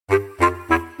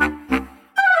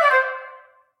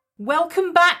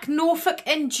Welcome back, Norfolk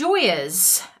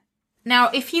enjoyers.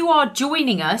 Now, if you are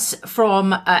joining us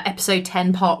from episode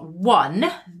 10, part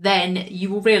 1, then you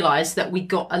will realise that we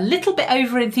got a little bit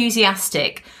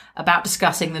over-enthusiastic about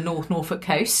discussing the North Norfolk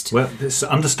coast. Well, it's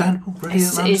understandable, really.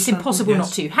 It's impossible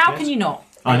not to. How can you not?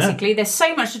 Basically, there's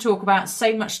so much to talk about,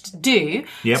 so much to do,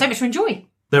 so much to enjoy.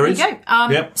 There is. You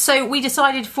go. So we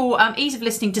decided for ease of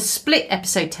listening to split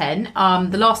episode 10,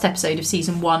 the last episode of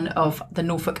season 1 of the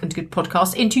Norfolk and Good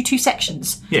podcast, into 2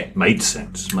 sections. Yeah, made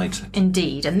sense.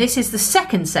 Indeed. And this is the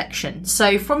second section.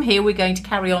 So from here, we're going to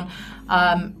carry on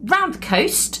round the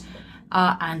coast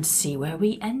and see where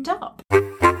we end up.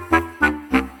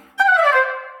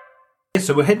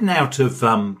 So we're heading out of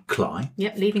Cley.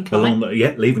 Yep, leaving Cley.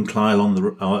 Leaving Cley along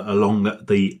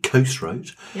the coast road.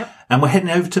 Yep. And we're heading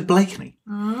over to Blakeney.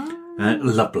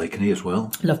 Love Blakeney as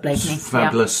well. Love Blakeney. It's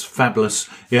fabulous.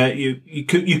 Yeah, you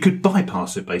could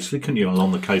bypass it basically, couldn't you,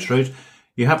 along the coast road?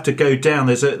 You have to go down.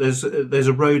 There's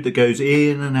a road that goes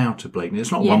in and out of Blakeney.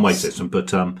 It's not a one-way system,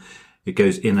 but it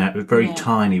goes in and out, a very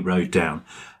tiny road down.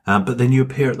 But then you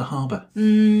appear at the harbour.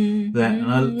 You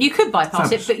could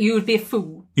bypass it, but you would be a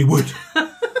fool. You would.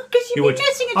 Because you'd be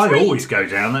missing a treat. I always go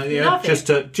down there, just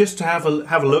to have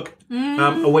a look.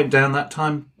 I went down that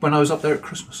time when I was up there at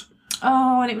Christmas.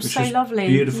 Oh, and it was so lovely.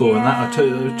 Beautiful. Yeah.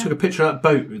 And I took a picture of that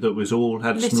boat that was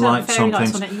had Lit some lights on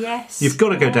things. On it. Yes. You've got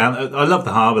to go down. I love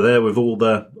the harbour there with all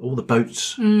the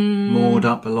boats moored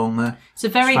up along there. It's a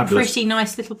very pretty,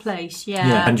 nice little place.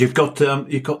 Yeah. And you've got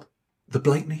the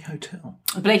Blakeney Hotel.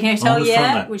 The Blakeney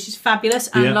Hotel, which is fabulous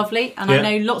and lovely. And I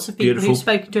know lots of people who've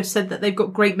spoken to us said that they've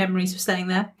got great memories of staying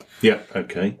there. Yeah,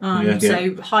 okay.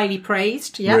 So highly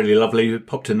praised. Yeah. Really lovely.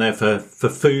 Popped in there for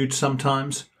food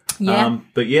sometimes. Yeah.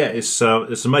 But yeah, it's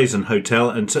an amazing hotel.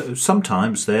 And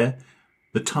sometimes the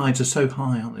tides are so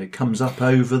high, aren't they? It comes up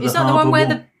over the harbour. Is that the one where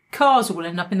the cars will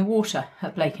end up in the water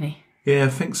at Blakeney? Yeah, I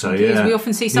think so, Because we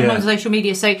often see sometimes on social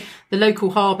media, so the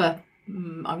local harbour,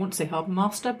 I want to say harbour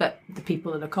master, but the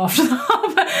people that look after the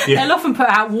harbour, they'll often put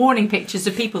out warning pictures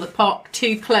of people that park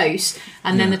too close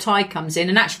and then the tide comes in.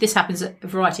 And actually this happens at a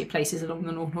variety of places along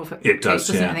the North Norfolk coast. It does,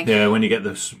 yeah, when you get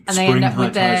the spring high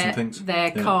tides and things.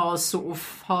 Their cars sort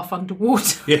of half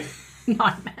underwater. Yeah.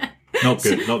 Nightmare. Not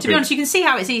good, To be honest, you can see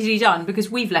how it's easily done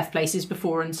because we've left places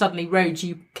before and suddenly roads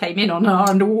you came in on are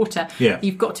underwater. Yeah.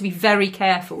 You've got to be very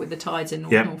careful with the tides in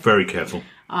North Norfolk. Very careful.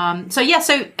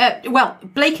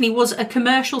 Blakeney was a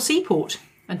commercial seaport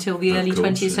until the early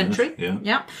 20th century.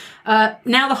 Yeah.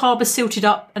 Now the harbour's silted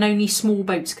up and only small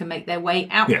boats can make their way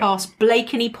out past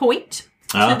Blakeney Point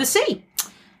to the sea.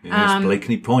 Yes,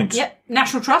 Blakeney Point. Yep.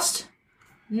 National Trust.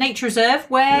 Nature reserve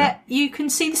where you can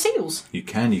see the seals. You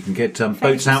can get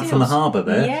boats out from the harbour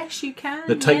there. Yes, you can.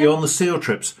 That take you on the seal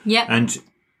trips. Yeah. And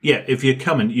if you're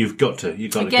coming, you've got to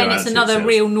go out. Again, it's another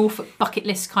real Norfolk bucket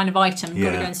list kind of item. You've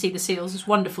got to go and see the seals. It's a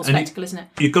wonderful spectacle, isn't it?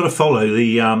 You've got to follow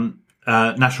the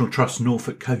National Trust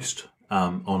Norfolk Coast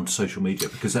on social media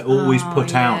because they always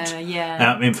put out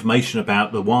information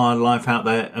about the wildlife out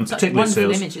there and particularly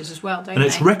seals. Images as well, don't and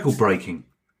it's record breaking.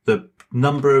 The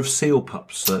number of seal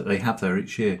pups that they have there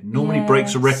each year normally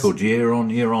breaks a record year on.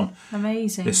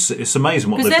 Amazing. It's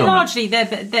amazing what they've done. Because they're largely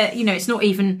they're it's not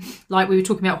even like we were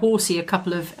talking about Horsey a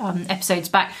couple of episodes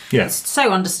back. Yes. It's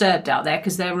so undisturbed out there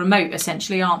because they're remote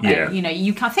essentially, aren't they?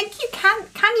 Yeah. I think you can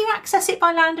you access it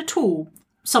by land at all?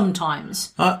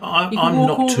 Sometimes. I'm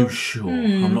not too sure.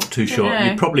 I'm not too sure.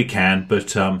 You probably can,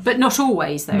 but not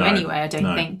always though. Anyway, I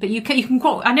don't think. But you can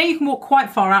walk. I know you can walk quite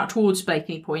far out towards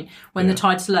Blakeney Point when the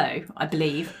tide's low, I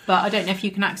believe. But I don't know if you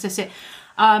can access it.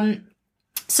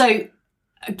 So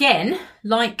again,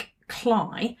 like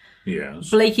Cley,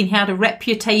 Blakeney had a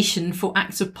reputation for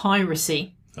acts of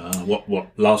piracy. What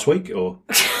last week or?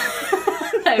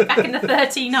 No, back in the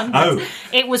 1300s.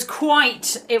 It was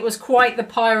quite the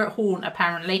pirate haunt,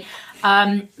 apparently.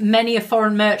 Many a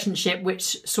foreign merchant ship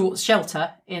which sought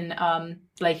shelter in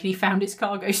Blakeney found its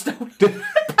cargo stolen.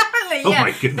 Apparently,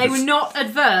 my goodness. They were not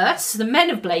adverse. The men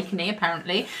of Blakeney,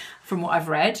 apparently, from what I've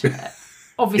read.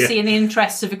 Obviously, in the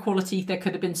interests of equality, there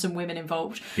could have been some women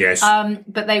involved. Yes.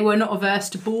 But they were not averse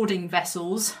to boarding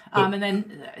vessels and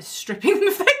then stripping them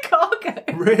of their cargo.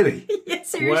 Really? Yeah,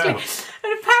 seriously. Wow.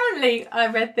 And apparently, I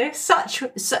read this,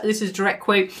 this is a direct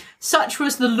quote, such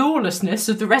was the lawlessness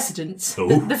of the residents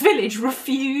that the village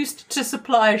refused to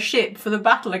supply a ship for the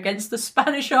battle against the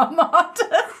Spanish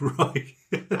Armada. Right.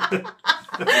 So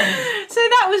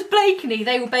that was Blakeney.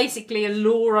 They were basically a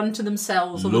law unto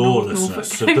themselves on the North Norfolk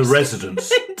coast. Of the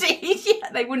residents. Indeed, yeah.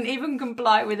 They wouldn't even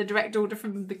comply with a direct order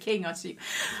from the king, I assume.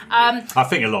 I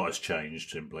think a lot has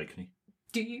changed in Blakeney.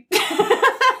 Do you?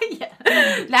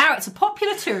 Yeah. Now it's a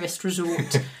popular tourist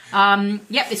resort.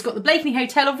 It's got the Blakeney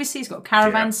Hotel, obviously. It's got a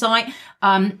caravan site.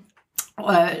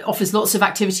 Offers lots of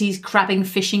activities: crabbing,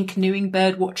 fishing, canoeing,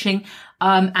 bird watching,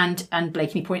 and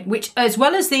Blakeney Point, which, as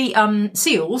well as the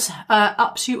seals,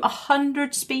 up to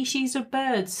 100 species of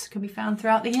birds can be found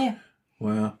throughout the year.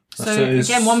 Wow. So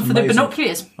again, one for the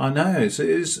binoculars. I know, it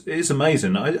is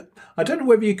amazing. I don't know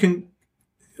whether you can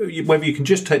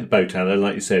just take the boat out there,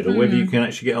 like you said, or whether you can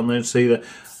actually get on there and see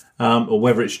or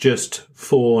whether it's just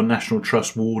for National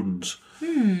Trust wardens.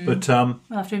 But we'll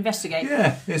have to investigate.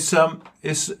 Yeah, it's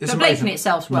amazing. Blakeney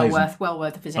itself's well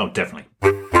worth a visit. Oh, definitely.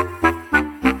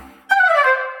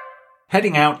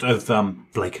 Heading out of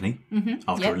Blakeney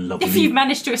after a lovely... If you've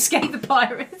managed to escape the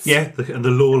pirates. Yeah, and the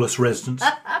lawless residents.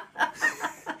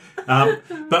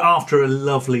 But after a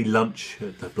lovely lunch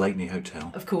at the Blakeney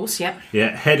Hotel. Of course, yeah.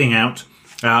 Yeah, heading out,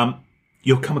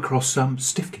 you'll come across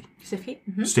Stiffkey. Stiffkey.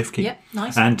 Mm-hmm. Stiffkey. Yeah,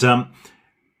 nice. And,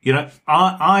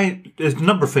 there's a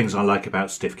number of things I like about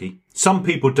Stiffkey. Some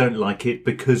people don't like it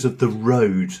because of the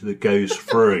road that goes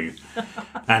through.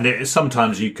 And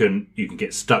sometimes you can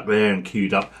get stuck there and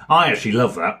queued up. I actually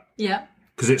love that. Yeah.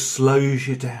 Because it slows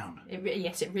you down.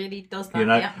 Yes, it really does that,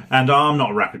 yeah. And I'm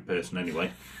not a rapid person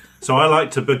anyway. So I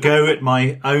like to go at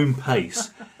my own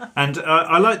pace. And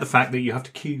I like the fact that you have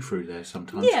to queue through there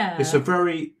sometimes. Yeah. It's a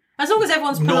very... As long as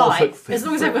everyone's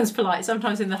polite.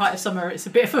 Sometimes in the height of summer, it's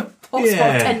a bit of a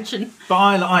hotspot of tension. But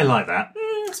I like that.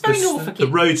 It's very Norfolky. The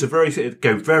roads are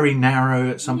go very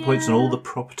narrow at some points, and all the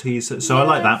properties. So I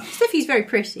like that. Stiffkey's very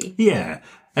pretty. Yeah,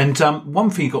 and one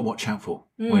thing you've got to watch out for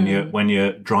when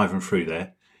you're driving through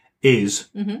there is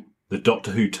the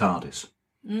Doctor Who TARDIS.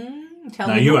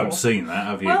 Now you haven't seen that,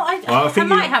 have you? Well, I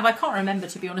might have. I can't remember,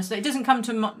 to be honest. It doesn't come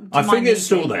to mind. I think it's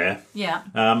still there. Yeah.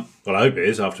 Well, I hope it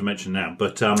is after mentioning now.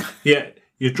 But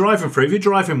you're driving through. If you're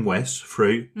driving west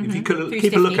through, if you could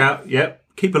keep a lookout,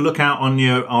 keep a lookout on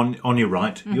your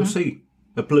right. You'll see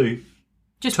a blue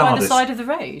just TARDIS. by the side of the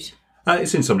road.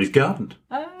 It's in somebody's garden.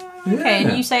 Oh, okay.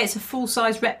 And you say it's a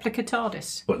full-size replica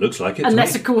TARDIS. Well, it looks like it.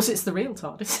 Unless, of course, it's the real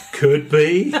TARDIS. Could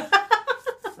be.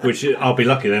 Which I'll be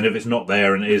lucky then if it's not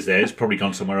there and it is there. It's probably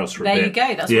gone somewhere else for a bit. There you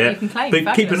go. That's what you can claim.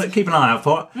 But keep an eye out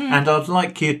for it. And I'd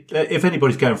like you, if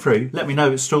anybody's going through, let me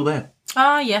know it's still there.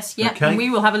 Ah, yes, yeah. Okay. And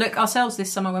we will have a look ourselves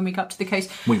this summer when we go up to the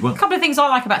coast. We will. A couple of things I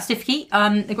like about Stiffkey.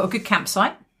 They've got a good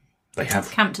campsite. They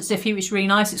have. Camped at Stiffkey, which is really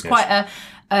nice. It's quite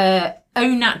a au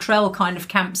naturel kind of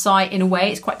campsite in a way.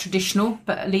 It's quite traditional,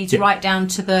 but it leads right down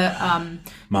to the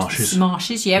marshes. Which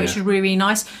is really, really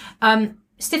nice.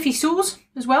 Stiffkey stores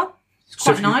as well. It's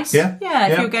quite nice. Yeah.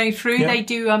 If you're going through, they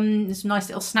do there's nice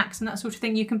little snacks and that sort of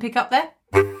thing you can pick up there.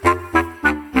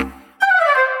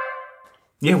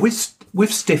 Yeah, with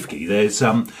Stiffkey,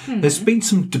 there's been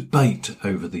some debate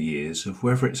over the years of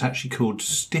whether it's actually called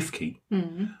Stiffkey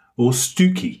or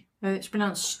Stookie. It's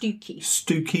pronounced Stookie.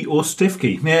 Stookie or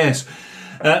Stiffkey, yes.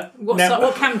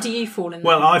 What camp do you fall in?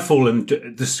 Well, I fall in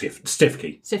the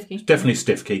Stiffkey. Stiffkey. Definitely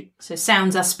Stiffkey. So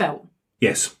sounds as spelt.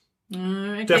 Yes.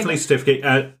 Okay. Definitely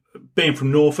Stiffkey. Being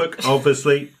from Norfolk,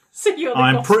 obviously, so you're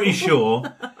I'm pretty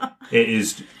sure it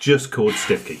is just called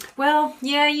Stiffkey. Well,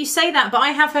 yeah, you say that, but I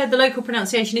have heard the local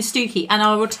pronunciation is Stookie, and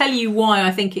I will tell you why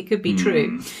I think it could be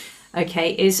true.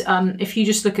 Okay, is if you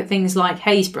just look at things like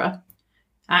Haysborough,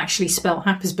 actually spelt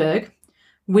Happisburgh,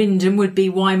 Wyndham would be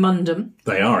Wymundham.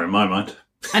 They are, in my mind.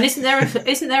 And isn't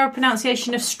there a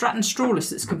pronunciation of Stratton Strawless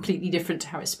that's completely different to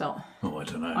how it's spelled? Oh, I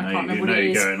don't know. I can't remember what it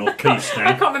is. You're going off piece now.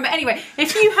 I can't remember. Anyway,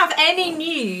 if you have any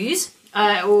news,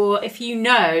 or if you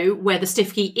know where the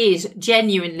Stiffkey is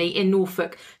genuinely in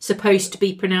Norfolk supposed to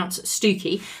be pronounced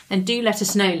Stookie, then do let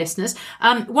us know, listeners.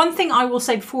 One thing I will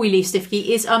say before we leave Stiffkey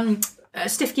is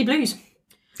Stiffkey Blues.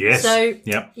 Yes. So,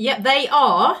 yeah, they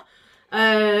are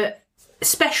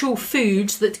special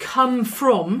foods that come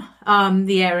from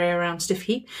the area around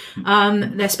Stiffkey.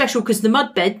 They're special because the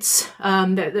mud beds,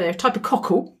 they're a type of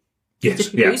cockle.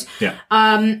 Yes, yeah.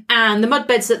 And the mud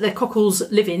beds that the cockles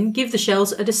live in give the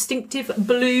shells a distinctive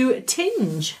blue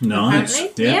tinge. Nice.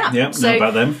 Apparently. Yeah. So know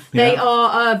about them. They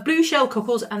are blue shell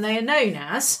cockles, and they are known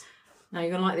as, now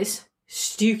you're going to like this,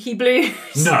 Stookie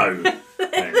Blues. No,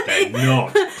 they're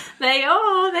not. They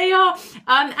are.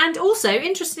 And also,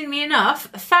 interestingly enough,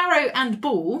 Farrow and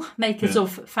Ball, makers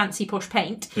of fancy posh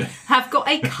paint, have got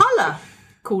a colour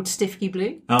called Stiffkey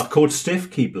Blue. Called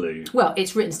Stiffkey Blue. Well,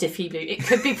 it's written Stiffkey Blue. It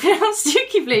could be pronounced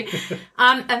Stookie Blue.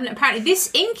 And apparently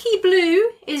this inky blue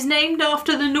is named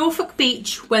after the Norfolk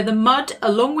beach where the mud,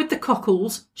 along with the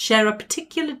cockles, share a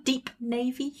particular deep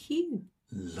navy hue.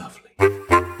 Lovely.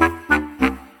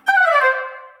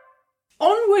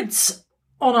 Onwards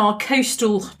on our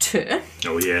coastal tour.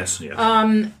 Oh, yes.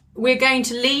 we're going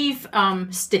to leave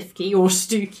Stiffkey or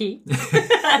Stookie,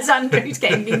 as Andrew's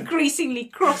getting increasingly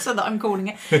crosser that I'm calling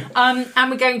it,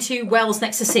 and we're going to Wells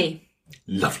next to sea.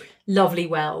 Lovely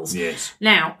Wells. Yes.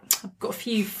 Now, I've got a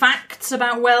few facts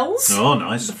about Wells. Oh,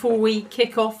 nice. Before we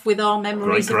kick off with our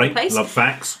memories of the place. Love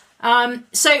facts.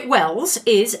 So Wells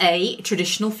is a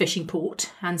traditional fishing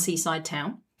port and seaside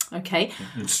town. Okay.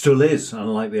 It still is,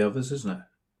 unlike the others, isn't it?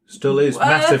 Still is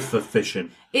massive for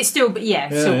fishing. It's still,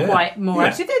 quite more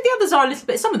active. The others are a little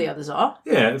bit. Some of the others are.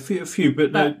 Yeah, a few,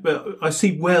 but I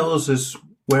see Wells as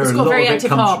where it's a got lot very of it active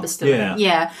comes harbour from. still.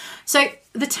 Yeah. So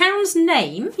the town's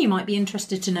name, you might be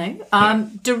interested to know,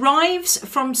 derives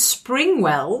from spring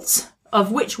wells,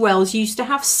 of which Wells used to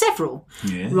have several,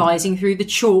 rising through the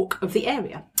chalk of the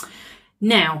area.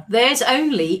 Now, there's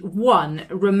only one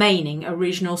remaining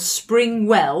original spring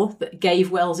well that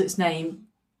gave Wells its name.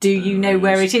 Do you know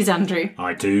where it is, Andrew?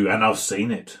 I do, and I've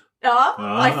seen it.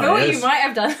 I thought you might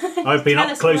have done. I've been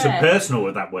up close and personal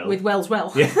with that well. With Wells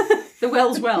Well. Yeah. The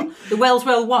Wells Well. The Wells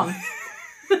Well 1.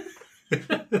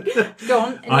 Go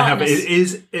on. I have.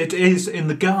 It is in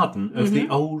the garden of the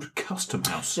old custom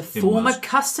house. The former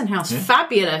custom house. Yeah.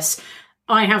 Fabulous.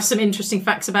 I have some interesting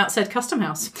facts about said custom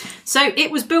house. So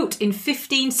it was built in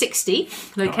 1560,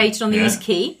 located on the East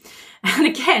Quay. And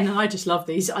again, I just love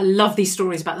these. I love these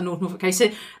stories about the North Norfolk coast. So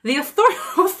the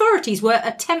authorities were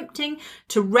attempting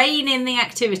to rein in the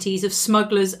activities of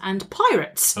smugglers and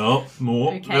pirates. Oh,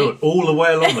 more. Okay. No, all the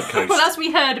way along the coast. Well, as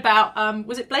we heard about,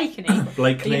 was it Blakeney?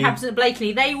 Blakeney. The inhabitants of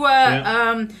Blakeney. They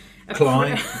were...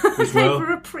 Clyde as well. They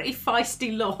were a pretty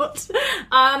feisty lot.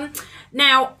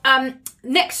 Now,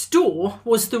 next door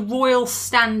was the Royal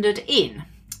Standard Inn,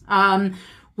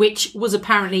 which was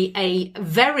apparently a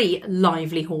very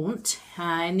lively haunt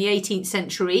in the 18th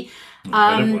century.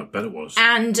 I bet it was.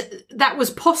 And that was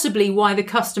possibly why the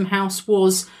custom house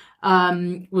was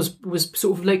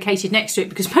sort of located next to it,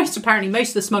 because most of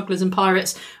the smugglers and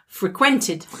pirates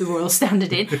frequented the Royal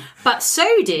Standard Inn, but so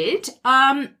did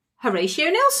Horatio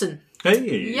Nelson.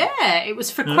 Hey. Yeah, it was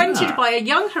frequented by a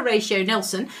young Horatio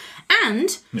Nelson,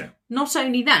 and not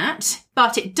only that,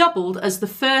 but it doubled as the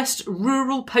first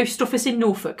rural post office in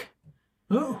Norfolk.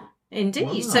 Oh. Indeed.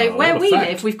 Wow, so where we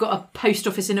live, we've got a post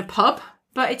office in a pub,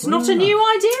 but it's not a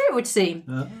new idea, it would seem.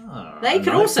 I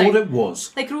thought it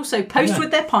was. They could also post with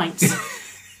their pints.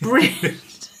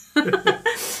 Brilliant.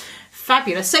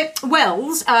 Fabulous. So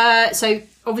Wells,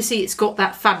 obviously it's got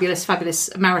that fabulous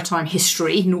maritime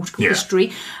history, nautical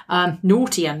history,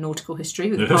 naughty and nautical history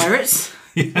with pirates.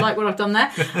 Like what I've done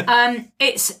there.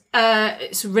 It's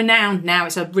renowned now.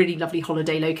 It's a really lovely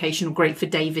holiday location, great for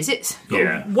day visits. Got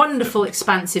a wonderful,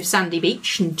 expansive sandy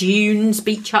beach and dunes,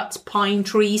 beach huts, pine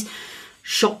trees,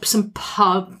 shops and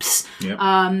pubs. Yep.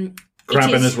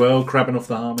 Crabbing as well, crabbing off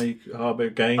the harbour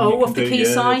again. Oh, off the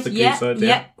quayside,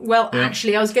 yeah. Well,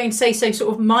 actually, I was going to say, so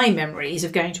sort of my memories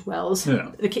of going to Wells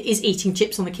is eating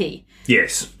chips on the quay.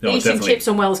 Yes, eating chips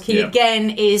on Wells Quay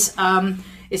again is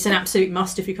it's an absolute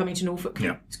must if you're coming to Norfolk.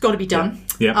 Yeah. It's got to be done.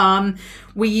 Yeah.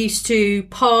 We used to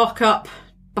park up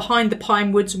behind the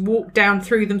pine woods and walk down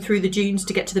through the dunes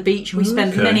to get to the beach. We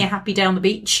spent many a happy day on the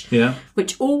beach,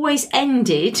 which always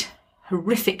ended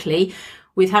horrifically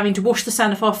with having to wash the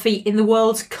sand off our feet in the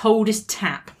world's coldest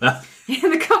tap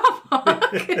in the car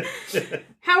park.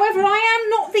 However, I am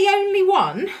not the only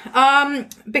one,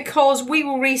 because we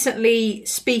were recently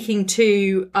speaking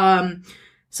to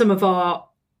some of our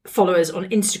followers on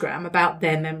Instagram about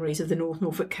their memories of the North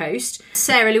Norfolk coast,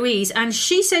 Sarah Louise, and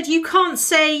she said you can't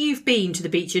say you've been to the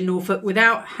beach in Norfolk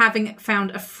without having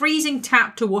found a freezing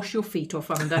tap to wash your feet off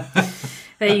under.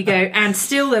 There you go. And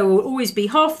still there will always be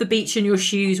half the beach in your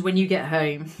shoes when you get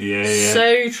home. Yeah.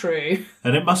 So true.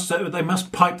 And they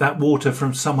must pipe that water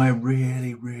from somewhere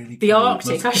really, really the cold.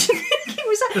 Arctic. I should think it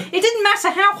was. It didn't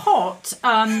matter how hot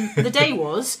the day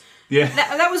was. Yeah.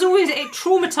 That was always, it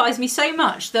traumatised me so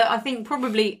much that I think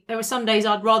probably there were some days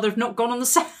I'd rather have not gone on the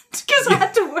sand because I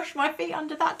had to wash my feet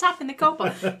under that tap in the car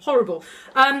park. Horrible.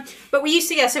 But we used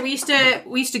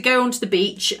to go onto the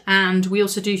beach, and we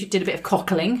also did a bit of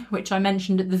cockling, which I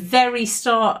mentioned at the very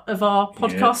start of our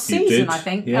podcast season, I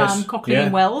think. Yes. Cockling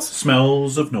in Wells.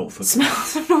 Smells of Norfolk.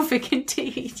 Smells of Norfolk,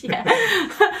 indeed, yeah.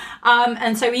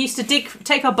 And so we used to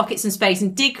take our buckets and spades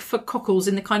and dig for cockles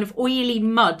in the kind of oily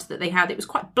mud that they had. It was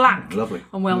quite black. Lovely.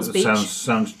 On Wells Beach.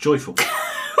 Sounds joyful.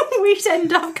 We'd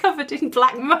end up covered in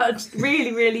black mud,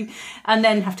 really, really, and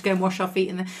then have to go and wash our feet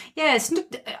in the. Yeah,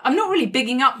 I'm not really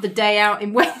bigging up the day out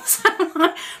in Wales,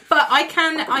 but I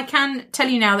can tell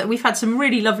you now that we've had some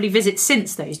really lovely visits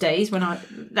since those days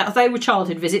they were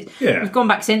childhood visits. Yeah. We've gone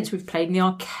back since. We've played in the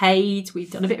arcades. We've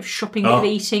done a bit of shopping, bit of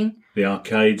eating. The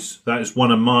arcades. That is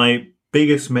one of my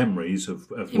biggest memories of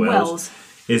Wales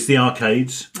is the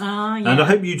arcades. Ah, yeah. And I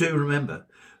hope you do remember,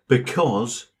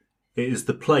 because it is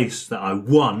the place that I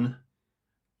won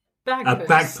a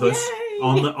bagpuss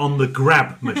on the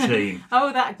grab machine.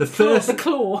 Oh, the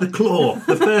claw. The claw.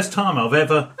 The first time I've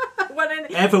ever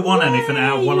won anything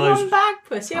out of one of those.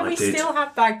 Bagpuss. Yeah, we still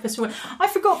have Bagpuss. I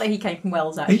forgot that he came from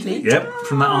Wales, actually.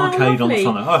 From that arcade on Sunday.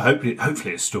 Oh,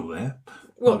 hopefully it's still there.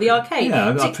 What, the arcade?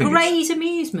 Yeah, is it Gray's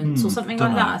Amusements or something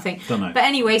like that, I think? Don't know. But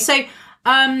anyway, so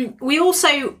we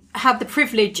also had the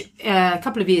privilege a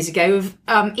couple of years ago of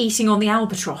eating on the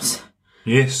Albatross.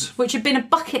 Yes. Which had been a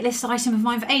bucket list item of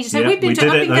mine for ages. So yeah, I've been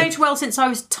going to Wales since I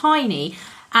was tiny.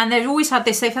 And they've had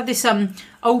this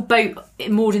old boat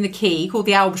moored in the quay called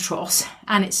the Albatross,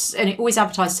 and it always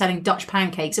advertised selling Dutch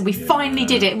pancakes. And we finally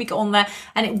did it, and we got on there,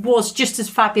 and it was just as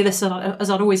fabulous as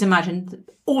I'd always imagined.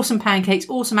 Awesome pancakes,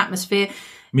 awesome atmosphere.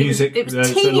 Music. It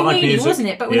was teeny weeny, wasn't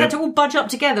it? But we had to all budge up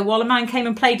together while a man came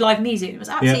and played live music. It was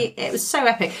absolutely, it was so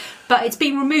epic. But it's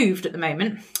been removed at the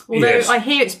moment. Although I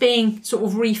hear it's being sort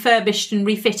of refurbished and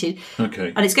refitted.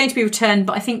 Okay. And it's going to be returned,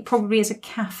 but I think probably as a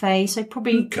cafe. So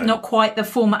probably not quite the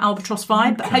former Albatross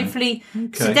vibe, but hopefully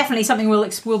it's definitely something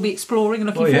we'll be exploring and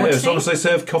looking forward to. As long as they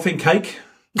serve coffee and cake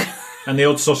and the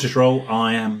odd sausage roll,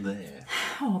 I am there.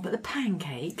 Oh, but the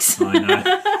pancakes. I know.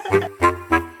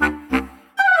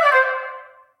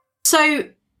 So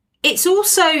it's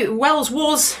also, Wales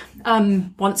was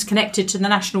once connected to the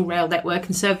National Rail network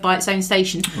and served by its own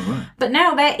station. Oh, right. But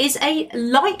now there is a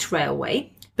light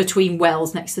railway between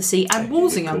Wales next to the sea and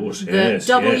Walsingham, the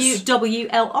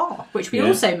WWLR, which we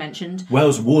also mentioned.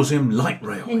 Wales Walsingham Light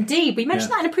Railway. Indeed. We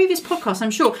mentioned that in a previous podcast,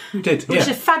 I'm sure. We did, Which is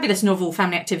a fabulous novel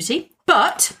family activity.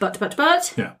 But,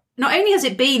 not only has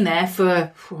it been there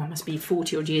for, it must be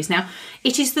 40 odd years now,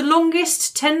 it is the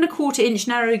longest 10.25-inch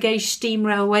narrow gauge steam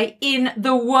railway in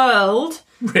the world.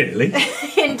 Really?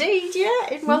 Indeed,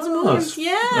 yeah. In Wales and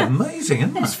Walsingham. Yeah. Amazing,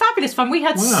 isn't it? It's fabulous fun. We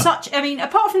had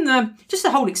apart from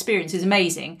the whole experience is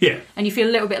amazing. Yeah. And you feel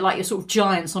a little bit like you're sort of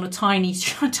giants on a tiny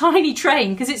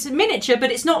train, because it's miniature,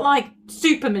 but it's not like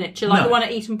super miniature like the one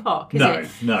at Eaton Park, is it?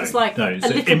 No. It's like it's a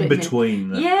little in bit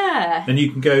between. Yeah. And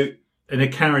you can go in a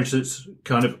carriage that's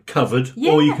kind of covered,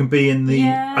 or you can be in the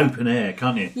open air,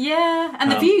 can't you? Yeah,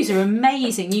 and the views are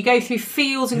amazing. You go through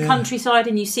fields and countryside,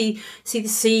 and you see the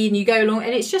sea, and you go along,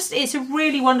 and it's a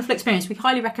really wonderful experience. We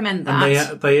highly recommend that.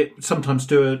 And they sometimes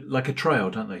do a trail,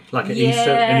 don't they? Like at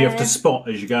Easter, and you have to spot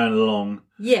as you're going along.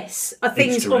 Yes,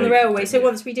 things on the railway. So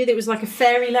once we did, it was like a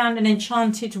fairyland, an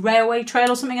enchanted railway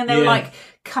trail or something, and there were like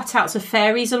cutouts of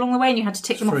fairies along the way, and you had to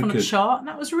tick them off on a chart, and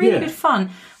that was really good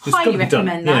fun. Highly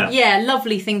recommend that. Yeah,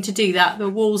 lovely thing to do that. The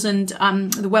Wales and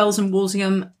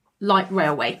Walsingham Light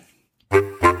Railway.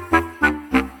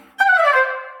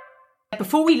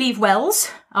 Before we leave Wells,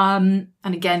 and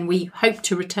again, we hope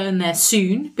to return there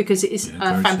soon because it is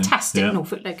a fantastic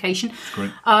Norfolk location.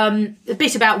 Great. A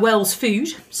bit about Wells food.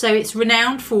 So it's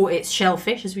renowned for its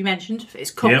shellfish, as we mentioned, for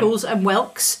its cockles and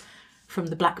whelks from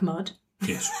the Black Mud.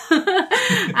 Yes.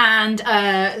 And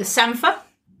samphire.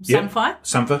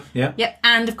 Samphire, yeah. Yep,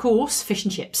 and of course, fish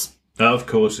and chips. Of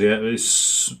course,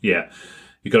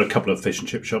 You've got a couple of fish and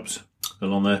chip shops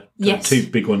along there. Yes. Two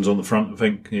big ones on the front, I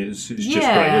think. It's just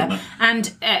great, isn't it?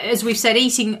 And as we've said,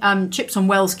 eating chips on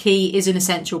Wells Quay is an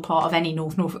essential part of any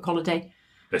North Norfolk holiday.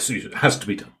 It has to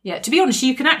be done. Yeah, to be honest,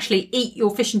 you can actually eat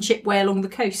your fish and chip way along the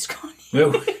coast, can't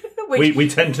you? Well, we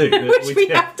tend to. Which we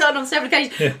have done on several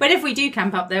occasions. Yeah. Whenever we do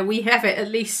camp up there, we have it at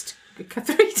least 2 or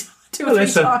 3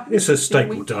 times. It's a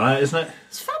staple diet, isn't it?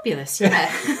 It's fabulous,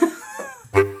 yeah.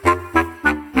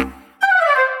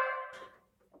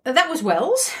 That was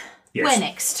Wells. Yes.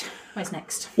 Where's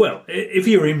next? Well, if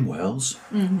you're in Wales,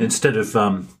 instead of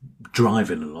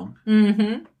driving along,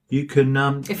 you can...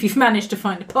 if you've managed to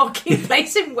find a parking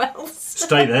place in Wales.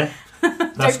 Stay there.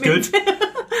 That's good.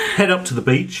 Head up to the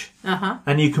beach,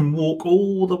 and you can walk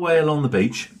all the way along the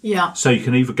beach. Yeah. So you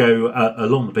can either go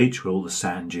along the beach with all the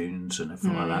sand dunes and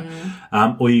everything like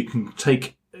that, or you can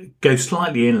go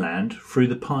slightly inland through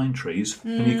the pine trees,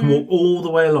 and you can walk all the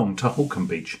way along to Holcombe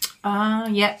Beach.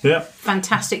 Yeah.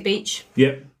 Fantastic beach.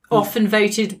 Yep. Often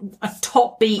voted a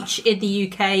top beach in the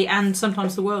UK and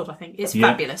sometimes the world, I think. It's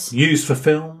fabulous. Used for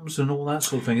films and all that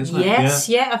sort of thing, isn't it? Yes,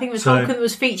 I think it was Holcombe that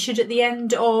was featured at the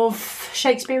end of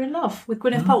Shakespeare in Love with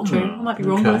Gwyneth Paltrow. I might be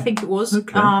wrong, but I think it was.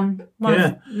 Okay. One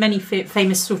of many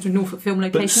famous sort of Norfolk film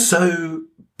locations. But so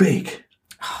big.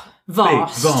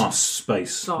 Vast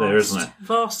space there, isn't it?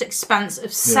 Vast expanse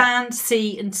of sand,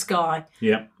 sea and sky.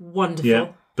 Yeah. Wonderful. Yeah.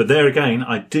 But there again,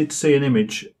 I did see an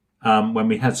image when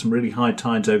we had some really high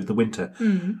tides over the winter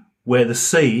where the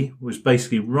sea was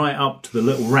basically right up to the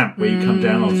little ramp where you come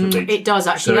down onto the beach. It does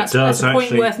actually. So that's a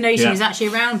point worth noting. Yeah. Is actually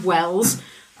around Wells.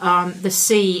 The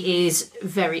sea is a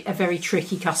very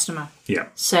tricky customer. Yeah.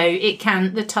 So it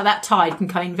can that tide can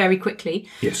come in very quickly.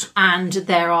 Yes. And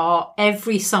there are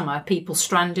every summer people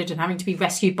stranded and having to be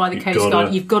rescued by the Coast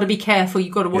Guard. You've got to be careful.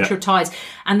 You've got to watch your tides.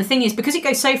 And the thing is, because it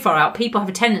goes so far out, people have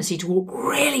a tendency to walk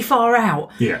really far out.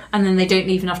 Yeah. And then they don't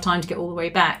leave enough time to get all the way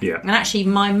back. Yeah. And actually,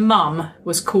 my mum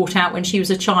was caught out when she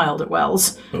was a child at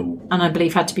Wells, and I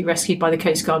believe had to be rescued by the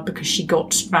Coast Guard because she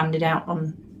got stranded out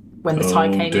on. When the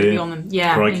tide came in beyond them.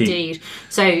 Yeah, crikey. Indeed.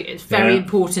 So it's very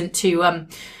important to...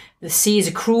 the sea is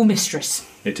a cruel mistress.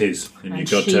 It is. And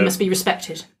she must be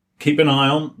respected. Keep an eye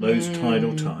on those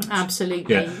tidal tides.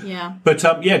 Absolutely, yeah. But,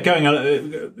 going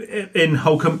in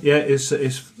Holcombe,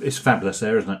 it's fabulous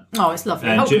there, isn't it? Oh, it's lovely.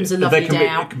 Holcombe's a lovely day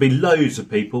out. It can be loads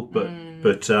of people, but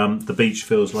the beach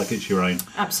feels like it's your own.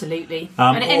 Absolutely.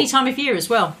 And at any time of year as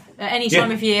well. At any time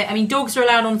of year. I mean, dogs are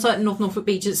allowed on certain North Norfolk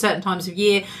beaches at certain times of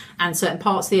year and certain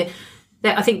parts of the year.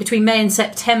 I think between May and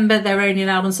September, they're only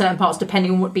allowed on certain parts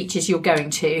depending on what beaches you're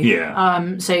going to.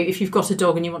 Yeah. So if you've got a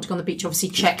dog and you want to go on the beach, obviously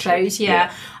check those.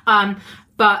 Yeah.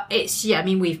 But it's, I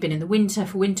mean, we've been in the winter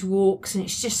for winter walks and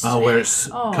it's just... where it's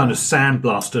kind of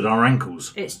sandblasted our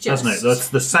ankles. It's just... Doesn't it? That's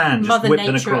the sand just Mother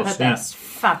whipping Nature across. At her best.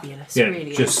 Fabulous,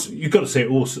 really just is. You've got to see it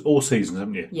all seasons,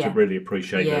 haven't you? To really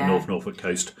appreciate the North Norfolk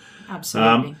coast.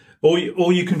 Absolutely.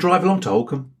 Or you can drive along to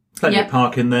Holcombe. Plenty of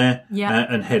park in there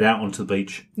and head out onto the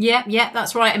beach. Yeah,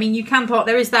 that's right. I mean, you can park.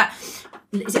 There is that...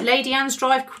 Is it Lady Anne's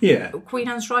Drive? Yeah. Queen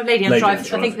Anne's Drive? Lady Anne's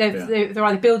Drive. I think they're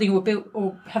either building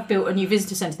or have built a new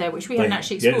visitor centre there, which we haven't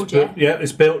actually explored yet.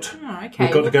 It's built. Oh, okay.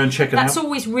 We've got to go and check it out. That's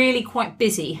always really quite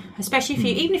busy, especially if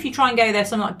even if you try and go there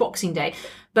something like Boxing Day.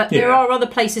 But there are other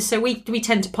places, so we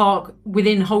tend to park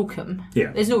within Holcombe.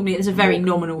 Yeah. There's a very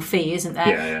nominal fee, isn't there?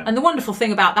 Yeah. And the wonderful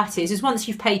thing about that is once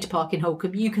you've paid to park in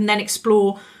Holcombe, you can then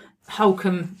explore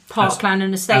Holcombe Parkland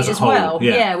and Estate as well.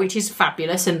 Yeah, which is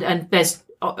fabulous. And there's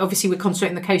obviously we're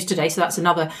concentrating on the coast today, so that's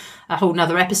a whole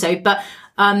nother episode. But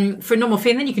for a normal fee,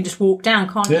 and then you can just walk down,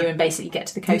 can't you, and basically get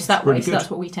to the coast that way. Really so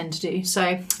that's what we tend to do.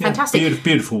 So fantastic,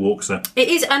 beautiful walks there. It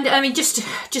is, and I mean, just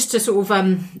to sort of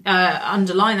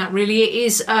underline that, really, it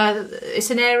is.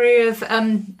 It's an area of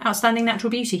outstanding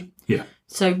natural beauty. Yeah.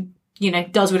 So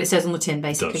does what it says on the tin,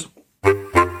 basically.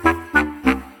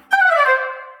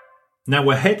 Now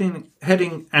we're heading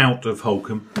out of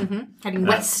Holcombe. Mm-hmm. Heading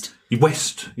west.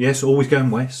 West, yes, always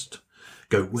going west.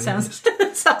 Go west. I was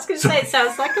going to say it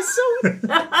sounds like a song.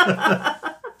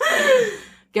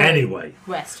 Anyway.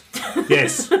 West.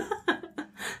 Yes.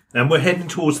 And we're heading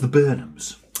towards the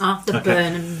Burnhams.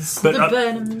 Burnhams. But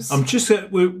Burnhams. I'm just.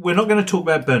 We're not going to talk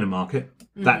about Burnham Market.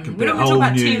 That could be a whole new... We're not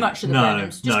going to talk about too much of the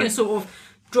Burnhams. Just going to sort of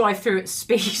drive through at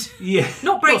speed. Yeah.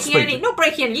 Not breaking any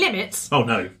limits. Oh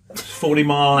no. 40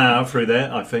 mile an hour through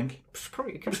there, I think.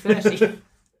 Probably could be 30.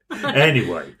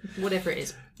 Anyway. Whatever it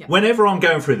is. Yep. Whenever I'm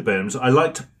going through the Burnhams, I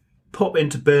like to pop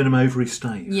into Burnham Overy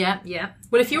Stave. Yeah.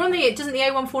 Well, if you're on doesn't the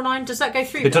A149, does that go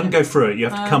through? It doesn't go through it. You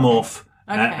have to come off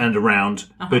and around.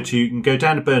 But you can go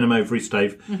down to Burnham Overy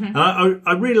Stave. Mm-hmm. And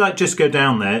I really like just go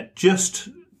down there just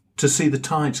to see the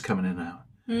tides coming in and out.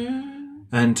 Mm.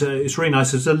 And it's really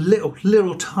nice. There's a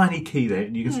little tiny key there,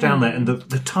 and you can stand there, and the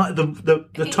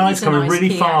tide's coming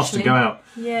really fast to go out.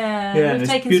 Yeah. We've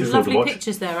taken some lovely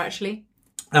pictures there, actually.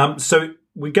 So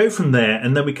we go from there,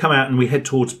 and then we come out and we head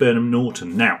towards Burnham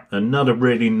Norton. Now, another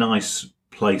really nice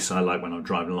place I like when I'm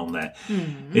driving along there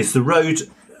is the road.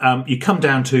 You come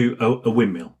down to a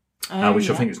windmill, which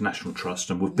I think is National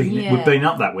Trust, and we've been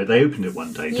up that way. They opened it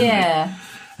one day, didn't they?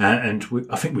 And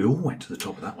I think we all went to the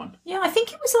top of that one. Yeah, I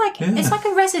think it was it's like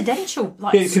a residential,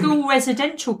 school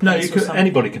residential place. No,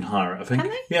 anybody can hire it, I think. Can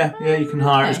they? Yeah, you can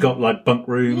hire it. It's got like bunk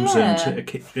rooms and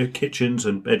kitchens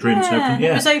and bedrooms and everything.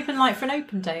 Yeah, it was open for an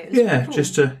open day. Cool.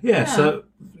 So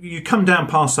you come down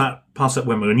past that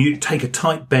windmill and you take a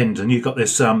tight bend and you've got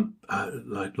this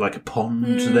like a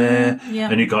pond there,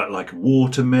 and you've got like a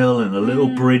water mill and a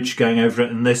little bridge going over it,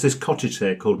 and there's this cottage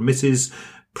there called Mrs.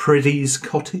 Priddy's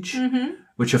Cottage. Mm-hmm.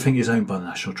 Which I think is owned by the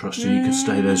National Trust, and you can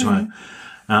stay there as well.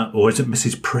 Or is it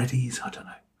Mrs. Preddy's? I don't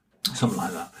know. Something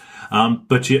like that.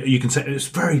 But you can say it's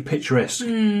very picturesque.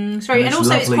 It's very, and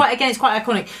also lovely. It's quite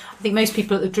iconic. I think most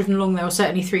people that have driven along there, or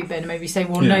certainly through Burnham Overy Stave,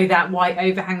 will know that white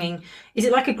overhanging. Is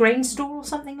it like a grain store or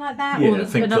something like that? Yeah, or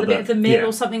another bit of the mill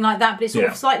or something like that? But it sort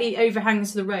of slightly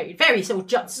overhangs the road. Very sort of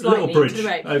juts slightly little bridge into the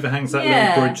road. Overhangs that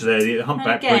little bridge there, the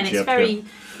humpback bridge. It's very...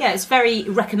 Yeah, it's very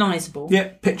recognisable.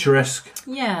 Yeah, picturesque.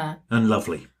 Yeah. And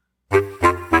lovely. And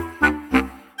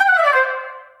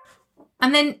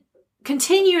then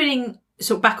continuing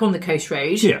sort of back on the Coast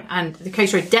Road. Yeah. And the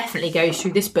Coast Road definitely goes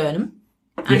through this Burnham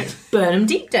and Burnham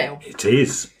Deepdale. It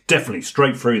is. Definitely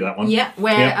straight through that one. Yeah,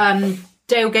 where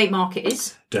Dalegate Market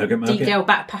is. Dalegate Market. Deepdale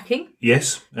backpacking.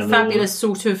 Yes. And fabulous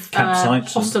sort of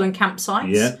hostel and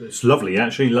campsites. Yeah, it's lovely,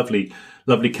 actually.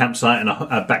 Lovely campsite and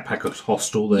a backpackers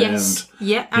hostel there. Yes,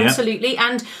 absolutely.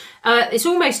 And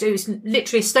it was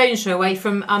literally a stone's throw away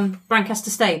from Brancaster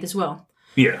Staithe as well.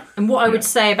 Yeah. And what I would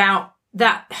say about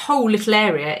that whole little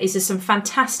area is there's some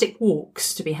fantastic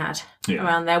walks to be had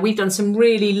around there. We've done some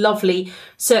really lovely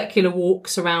circular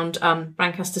walks around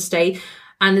Brancaster Staithe.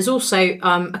 And there's also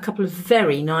a couple of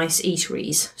very nice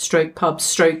eateries, stroke pubs,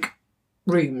 stroke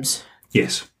rooms.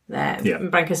 Yes. There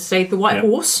in Brancaster Staithe. The White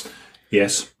Horse.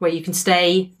 Yes. Where you can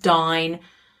stay, dine,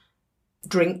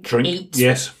 drink,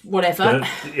 eat, whatever.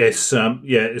 It's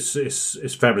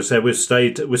fabulous there. We've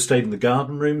stayed in the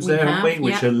garden rooms haven't we?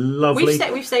 Which are lovely.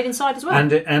 We've stayed inside as well.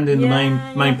 And in the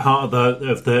main part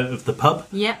of the pub.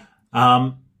 Yeah.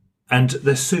 And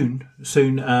there's soon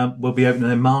we'll be opening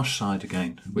their marsh side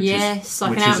again, which is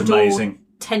like an outdoor amazing.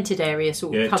 Tented area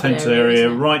sort of tented area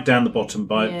right down the bottom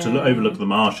to overlook the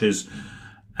marshes,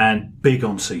 and big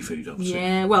on seafood, obviously.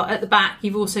 Yeah, well, at the back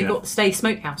you've also got the Staithe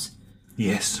Smokehouse.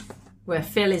 Yes. Where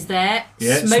Phil is there.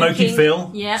 Yeah, Smoky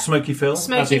Phil. Yeah. Smoky Phil,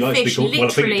 as he likes to be called. Well, I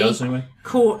think he does anyway.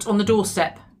 Caught on the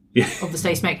doorstep of the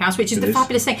Staithe Smokehouse, which is the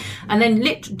fabulous thing. And then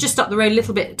just up the road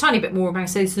a tiny bit more, I'm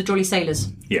say, is the Jolly Sailors.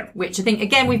 Yeah. Which I think,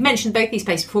 again, we've mentioned both these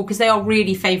places before because they are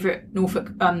really favourite Norfolk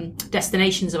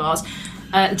destinations of ours.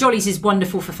 Jolly's is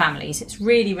wonderful for families. It's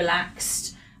really relaxed.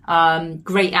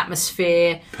 Great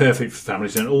atmosphere, perfect for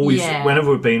families, and always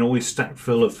whenever we've been, always stacked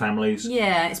full of families.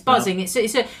 Yeah, it's buzzing. It's a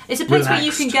place relaxed. Where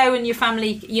you can go and your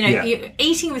family.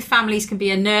 Eating with families can be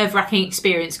a nerve-wracking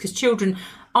experience because children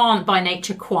aren't by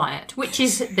nature quiet, which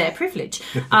is their privilege.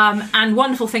 And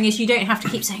wonderful thing is you don't have to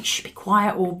keep saying shh, be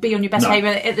quiet or be on your best behaviour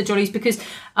at the Jollies because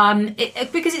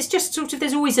it's just sort of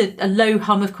there's always a low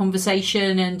hum of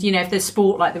conversation, and if there's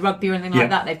sport like the rugby or anything like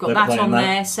that, they've got that on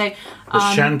there. So the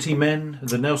Shantymen,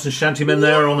 the Nelson Shantymen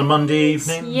there on a Monday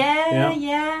evening.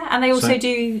 Yeah. And they also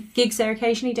do gigs there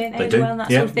occasionally, don't they? As well, and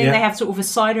that sort of thing. They have sort of a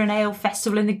cider and ale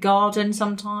festival in the garden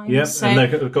sometimes. Yeah, and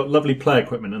they've got lovely play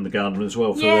equipment in the garden as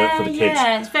well for the kids.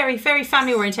 Yeah, it's very, very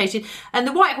family orientated. And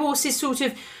the White Horse is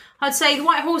I'd say the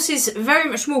White Horse is very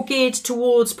much more geared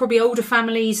towards probably older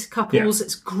families, couples. Yeah.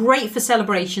 It's great for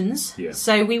celebrations. Yeah.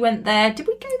 So we went there. Did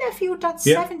we go there for your dad's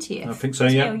 70th? I think so,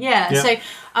 yeah. Yeah. So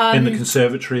in the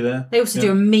conservatory there. They also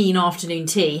do a mean afternoon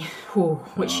tea,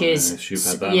 which is... Yes, you've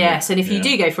had that. Yes, and if you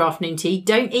do go for afternoon tea,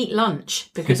 don't eat lunch,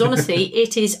 because honestly,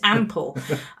 it is ample.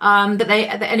 And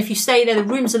if you stay there, the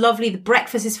rooms are lovely, the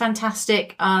breakfast is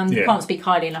fantastic. Can't speak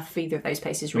highly enough of either of those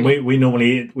places, really. We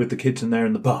normally eat with the kids in there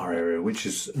in the bar area, which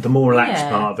is the more relaxed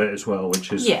part of it as well,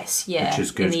 which is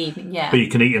good. In the evening, But you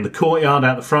can eat in the courtyard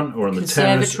out the front or on the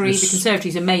terrace. The conservatory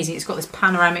is amazing. It's got this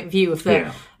panoramic view of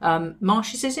the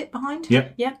marshes, is it, behind?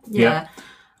 Yep. Yeah.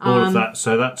 All of that.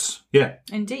 So that's,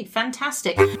 Indeed.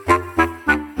 Fantastic.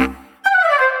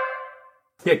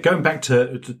 Yeah, going back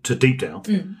to Deepdale,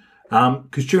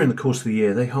 because during the course of the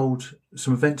year, they hold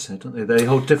some events there, don't they? They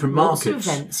hold different markets. Lots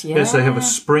of events, Yes, they have a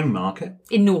spring market.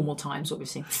 In normal times,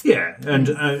 obviously. Yeah,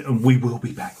 and we will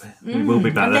be back there. We will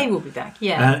be back there. They will be back,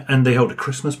 yeah. And they hold a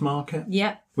Christmas market.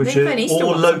 Yeah. Which is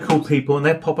all local people, and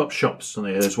they're pop-up shops on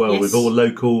there as well, with all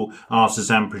local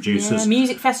artisan producers. Yeah,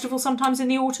 music festival sometimes in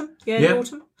the autumn. The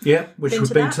autumn. Yeah, which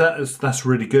we've been to that. That's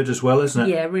really good as well, isn't it?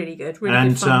 Yeah, really good. Really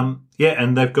good fun.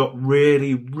 And they've got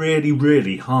really, really,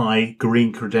 really high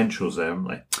green credentials there, haven't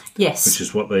they? Yes. Which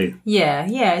is what they... Yeah,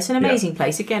 it's an amazing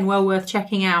place. Again, well worth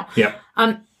checking out. Yeah.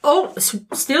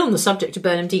 Still on the subject of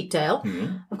Burnham Deepdale,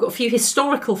 I've got a few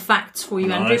historical facts for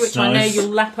you, Andrew, which I know you'll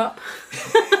lap up.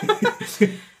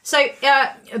 So,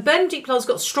 Burnham Deepdale's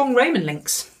got strong Roman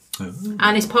links,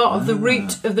 and is part of the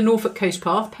route of the Norfolk Coast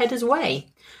Path, Peddar's Way,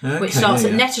 which starts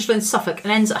at Nettishall in Suffolk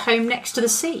and ends at home next to the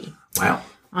sea. Wow.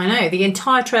 I know, the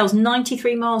entire trail's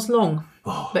 93 miles long,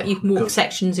 but you can walk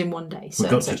sections in one day. We've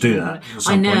got to do that.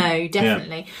 I know,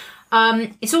 definitely. Yeah.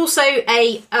 It's also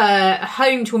a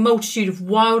home to a multitude of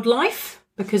wildlife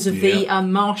because of the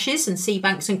marshes and sea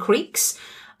banks and creeks.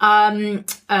 A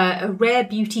rare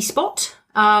beauty spot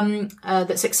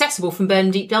that's accessible from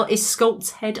Burnham Deepdale is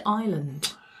Sculp's Head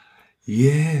Island.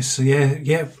 Yes,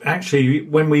 yeah. Actually,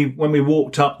 when we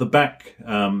walked up the back,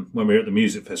 when we were at the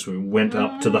music festival, we went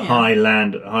up to the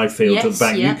high field at the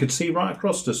back. You could see right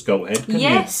across to Sculp Head.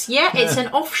 It's an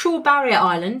offshore barrier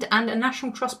island and a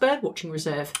National Trust birdwatching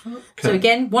reserve. Okay. So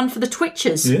again, one for the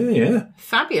twitchers. Yeah.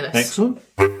 Fabulous. Excellent.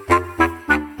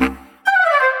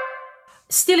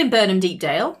 Still in Burnham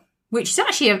Deepdale, which is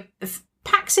actually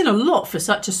packs in a lot for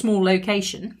such a small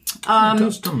location. It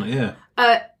does, doesn't it?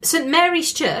 Yeah. St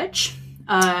Mary's Church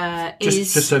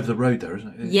is just over the road there,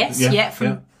 isn't it? Yes,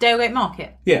 from Dalegate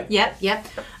Market. Yeah. Yeah.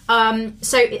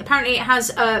 So apparently it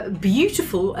has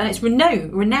beautiful, and it's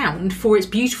renowned for its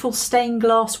beautiful stained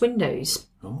glass windows.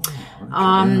 Oh, okay.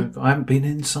 I haven't been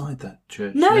inside that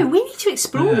church. No, yet. we need to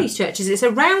explore these churches. It's a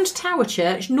round tower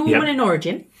church, Norman in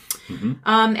origin.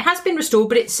 Mm-hmm. It has been restored,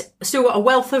 but it's still got a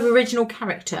wealth of original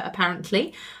character,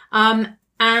 apparently. And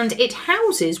it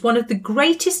houses one of the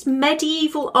greatest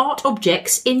medieval art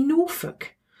objects in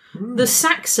Norfolk, the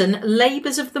Saxon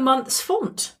Labours of the Month's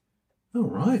font. Oh,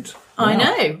 right. Wow. I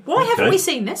know. Why haven't we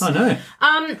seen this? I know.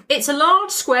 It's a large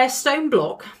square stone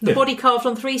block, the body carved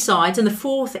on 3 sides, and the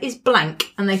 4th is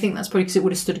blank. And they think that's probably because it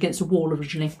would have stood against a wall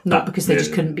originally, not because they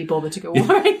just couldn't be bothered to go all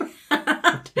the way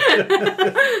around.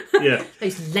 Yeah.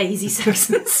 Those lazy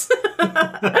Saxons.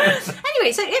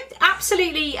 Anyway, so it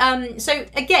absolutely... so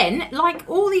again, like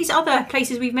all these other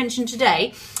places we've mentioned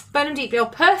today, Burnham Deepdale,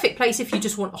 perfect place if you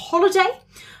just want a holiday.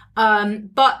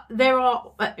 But there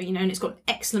are, and it's got an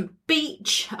excellent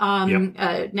beach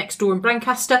next door in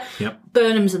Brancaster. Yep.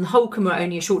 Burnham's and Holcombe are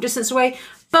only a short distance away.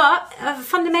 But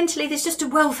fundamentally, there's just a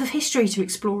wealth of history to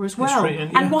explore as well.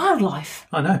 And wildlife.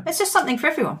 I know. There's just something for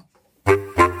everyone.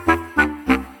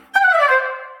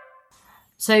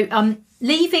 So,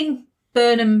 leaving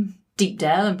Burnham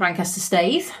Deepdale and Brancaster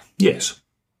Staithe. Yes.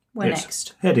 Where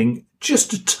next? Heading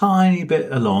just a tiny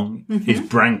bit along is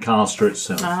Brancaster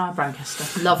itself. Ah,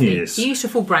 Brancaster. Lovely. Yes.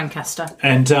 Beautiful Brancaster.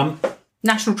 And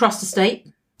National Trust Estate.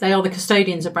 They are the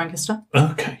custodians of Brancaster.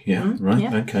 Okay, right,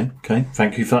 yeah. Okay.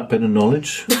 Thank you for that bit of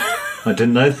knowledge. I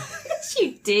didn't know. Yes,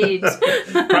 you did.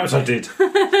 Perhaps I did.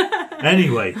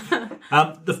 Anyway,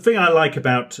 the thing I like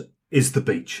about is the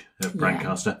beach at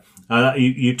Brancaster.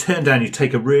 You turn down, you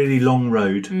take a really long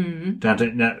road down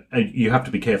to... Now, you have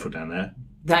to be careful down there.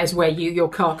 That is where your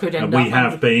car could end and up. We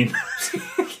have been...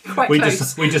 Quite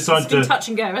close. We decided it's been touch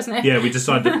and go, hasn't it? Yeah, we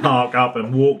decided to park up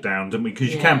and walk down, didn't we?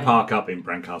 Because you can park up in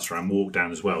Brancaster and walk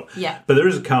down as well. Yeah. But there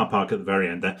is a car park at the very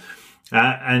end there.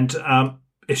 And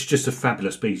it's just a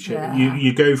fabulous beach. Yeah.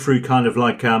 You go through kind of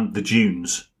like the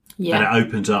dunes. Yeah. And it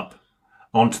opens up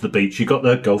onto the beach. You've got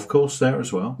the golf course there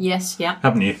as well. Yes, yeah.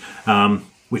 Haven't you?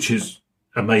 Which is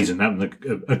amazing, having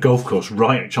a golf course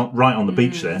right on the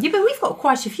beach there. Yeah, but we've got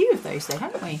quite a few of those, though,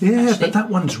 haven't we? Yeah, actually? But that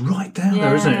one's right down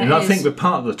there, isn't it? And I think that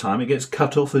part of the time it gets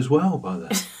cut off as well by the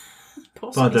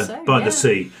the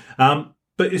sea.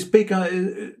 But it's big.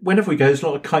 Whenever we go, there's a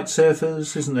lot of kite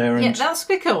surfers, isn't there? And, that's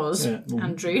because,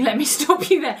 Andrew, let me stop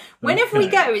you there. Whenever we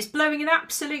go, it's blowing an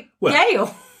absolute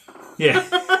gale. Yeah.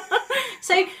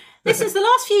 So this is the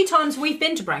last few times we've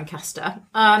been to Brancaster.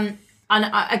 And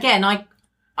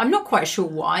I'm not quite sure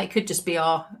why. It could just be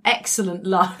our excellent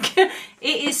luck. It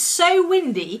is so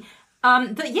windy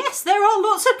that, yes, there are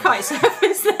lots of kite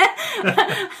surfers there.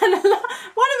 And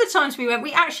one of the times we went,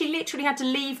 we actually literally had to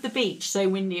leave the beach, so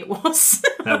windy it was.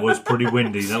 That was pretty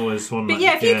windy. That was one. But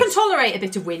if you can tolerate a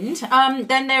bit of wind,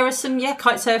 then there are some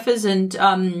kite surfers and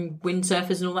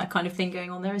windsurfers and all that kind of thing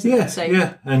going on there, isn't there? So,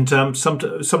 and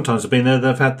sometimes I've been there.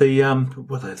 They've had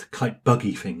the kite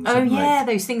buggy things. Oh yeah,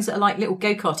 those things that are like little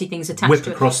go-karty things attached whip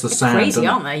to across the They're sand. Crazy,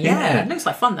 aren't they? Yeah, it looks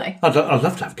like fun though. I'd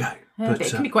love to have a go, but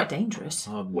it can be quite dangerous.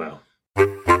 Well.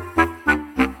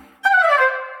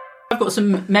 I've got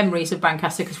some memories of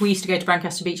Brancaster because we used to go to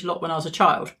Brancaster Beach a lot when I was a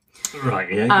child.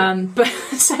 Right, yeah. But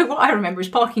so what I remember is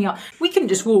parking up. We couldn't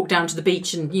just walk down to the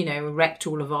beach and, erect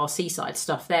all of our seaside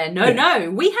stuff there. No.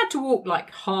 We had to walk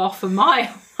like half a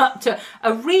mile up to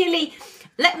a really,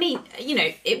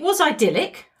 it was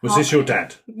idyllic. Was this your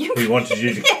dad who wanted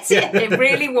you to... Yes, it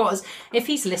really was. If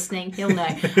he's listening, he'll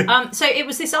know. So it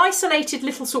was this isolated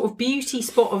little sort of beauty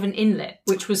spot of an inlet,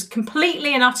 which was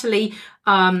completely and utterly...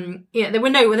 there were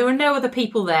no other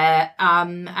people there,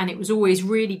 and it was always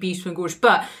really beautiful and gorgeous.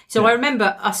 But I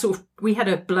remember we had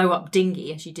a blow up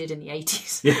dinghy, as you did in the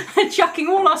 80s, and chucking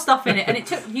all our stuff in it, and it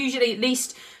took usually at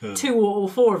least 2 or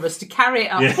 4 of us to carry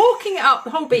it up, walking it up the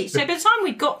whole beach. So by the time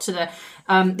we got to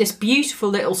this beautiful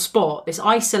little spot, this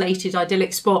isolated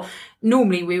idyllic spot,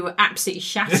 normally we were absolutely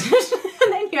shattered.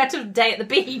 And then you had a day at the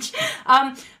beach.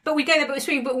 But we go there,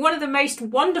 but one of the most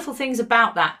wonderful things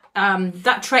about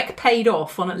that trek paid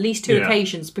off on at least 2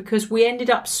 occasions because we ended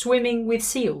up swimming with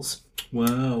seals.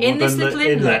 Wow. In this little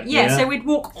inlet. Yeah, so we'd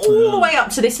walk all the way up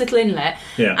to this little inlet.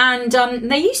 Yeah. And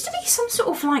there used to be some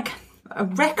sort of like a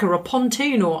wreck or a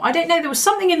pontoon or I don't know, there was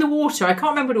something in the water. I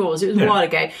can't remember what it was. It was a while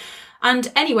ago.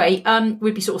 And anyway,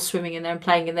 we'd be sort of swimming in there and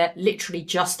playing in there, literally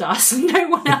just us and no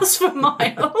one else for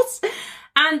miles.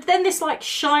 And then this like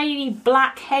shiny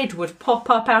black head would pop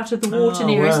up out of the water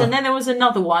near us, and then there was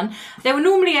another one. There were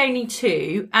normally only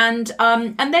two, and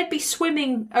they'd be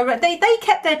swimming around. They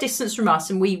kept their distance from us,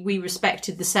 and we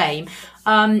respected the same.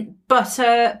 But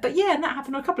yeah, and that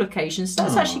happened on a couple of occasions. So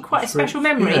that's actually quite a special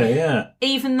memory. Yeah.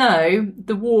 Even though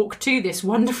the walk to this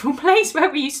wonderful place where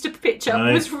we used to pitch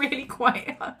up was really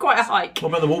quite a hike. What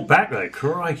about the walk back though?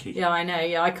 Crikey. Yeah, I know.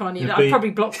 Yeah, I can't even. I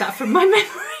probably blocked that from my memory.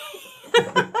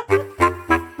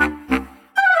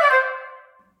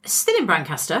 Still in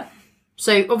Brancaster.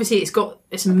 So obviously it's got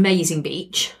this amazing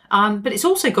beach, but it's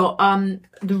also got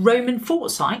the Roman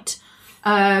fort site,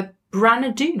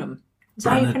 Branadunum. Is that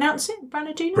how you pronounce it?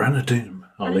 Branadunum? Branadunum.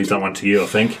 I'll leave that one to you, I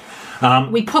think.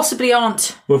 We possibly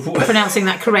aren't pronouncing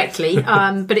that correctly,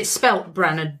 but it's spelt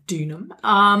Branadunum.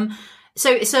 So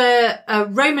it's a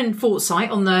Roman fort site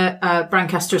on the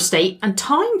Brancaster estate, and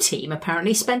Time Team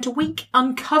apparently spent a week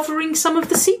uncovering some of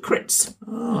the secrets.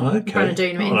 Oh, okay.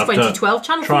 Branadunum in 2012.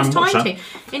 Channel 4's Time Team.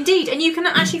 Indeed, and you can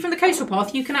actually, from the coastal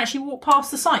path, you can actually walk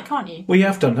past the site, can't you? We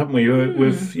have done, haven't we?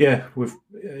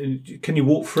 Can you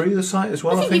walk through the site as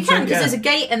well? I think you can, because there's a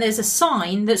gate and there's a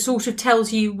sign that sort of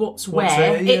tells you what's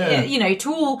where. There,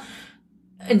 to all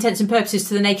intents and purposes,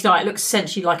 to the naked eye, it looks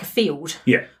essentially like a field.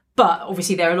 Yeah. But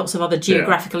obviously there are lots of other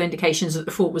geographical indications that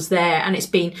the fort was there, and it's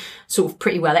been sort of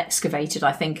pretty well excavated,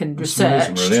 I think, and researched.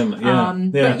 Amazing, really,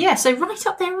 But yeah, so right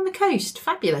up there on the coast.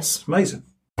 Fabulous. Amazing.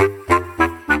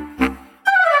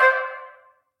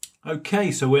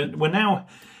 Okay, so we're now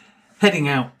heading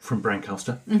out from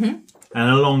Brancaster and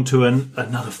along to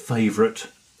another favourite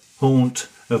haunt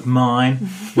of mine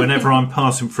whenever I'm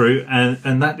passing through,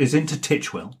 and that is into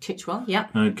Titchwell. Titchwell, yeah.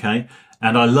 Okay,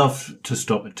 and I love to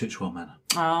stop at Titchwell Manor.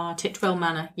 Ah, Titchwell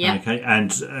Manor, yeah. Okay,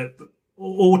 and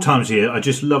all times of year, I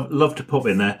just love to pop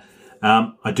in there.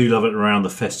 I do love it around the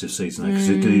festive season because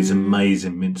they do these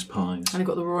amazing mince pies. And they've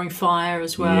got the Roaring Fire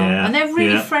as well. Yeah, and they're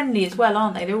really friendly as well,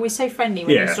 aren't they? They're always so friendly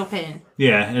when you stop in.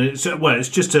 Yeah, and it's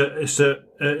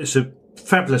a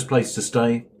fabulous place to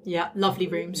stay. Yeah, lovely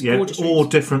rooms, yeah, gorgeous all rooms.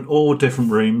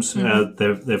 different rooms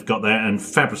they've got there, and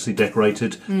fabulously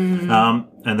decorated.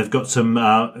 And they've got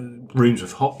some rooms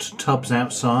with hot tubs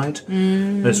outside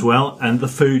as well, and the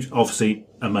food obviously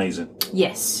amazing.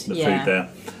 Yes, the food there.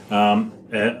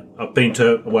 I've been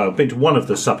to one of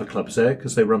the supper clubs there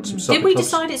because they run some supper clubs. Did we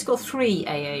decide it's got 3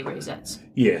 AA rosettes?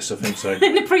 Yes, I think so.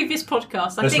 In the previous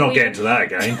podcast, Let's not get into that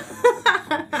again.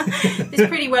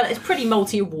 It's pretty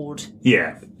multi-award.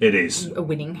 Yeah, it is.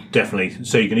 Winning. Definitely.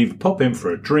 So you can either pop in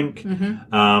for a drink,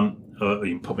 or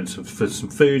you can pop in for some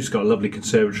food. It's got a lovely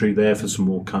conservatory there for some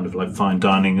more kind of like fine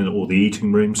dining and all the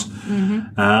eating rooms.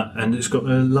 And it's got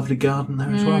a lovely garden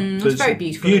there as well. So it's a very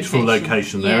beautiful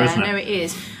location there, isn't it? Yeah, no, it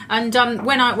is. And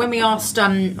when we asked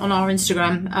on our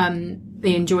Instagram,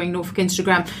 the Enjoying Norfolk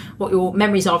Instagram, what your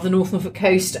memories are of the North Norfolk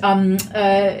coast,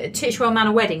 Titchwell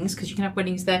Manor weddings, because you can have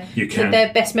weddings there. You can.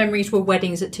 Their best memories were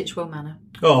weddings at Titchwell Manor.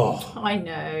 Oh, I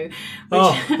know.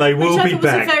 They will which I be thought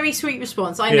back. was a very sweet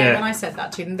response. I know when I said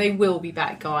that to them. They will be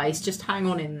back, guys. Just hang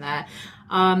on in there.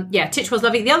 Titchwell's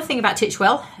lovely. The other thing about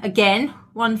Titchwell, again,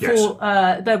 one for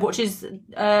birdwatchers,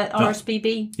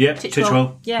 RSPB. Yeah,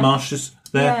 Titchwell Marshes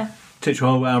there. Yeah.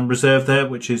 Titchwell Reserve there,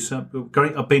 which is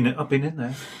great. I've been in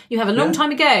there. You have a long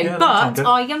time ago, long but time ago.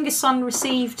 our youngest son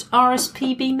received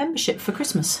RSPB membership for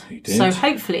Christmas. He did. So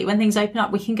hopefully, when things open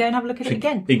up, we can go and have a look at it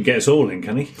again. He can get us all in,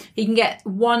 can he? He can get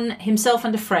one himself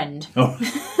and a friend. Oh,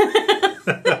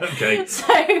 okay.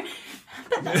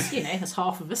 But that's that's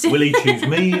half of us. Will he choose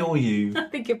me or you? I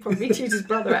think he'll probably choose his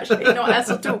brother, actually, not us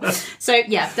at all. So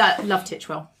yeah, love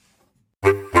Titchwell.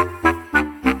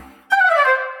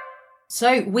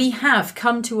 So we have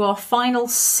come to our final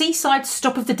seaside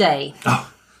stop of the day.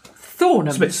 Oh, Thornham.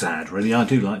 It's a bit sad, really. I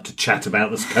do like to chat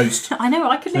about this coast. I know,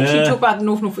 I could literally talk about the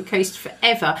North Norfolk coast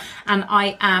forever.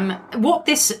 And what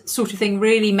this sort of thing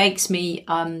really makes me,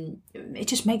 it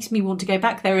just makes me want to go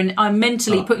back there. And I'm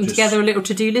mentally putting together a little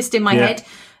to-do list in my head,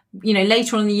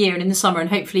 later on in the year and in the summer, and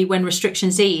hopefully when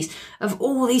restrictions ease, of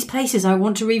all these places I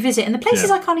want to revisit. And the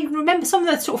places I can't even remember, some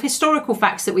of the sort of historical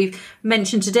facts that we've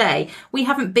mentioned today, we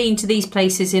haven't been to these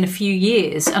places in a few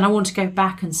years, and I want to go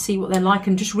back and see what they're like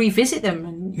and just revisit them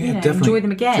and enjoy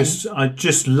them again. I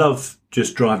just love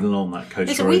just driving along that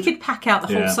coast road. We could pack out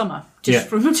the whole summer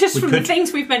from the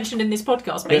things we've mentioned in this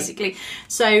podcast, basically.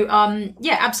 So,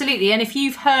 absolutely. And if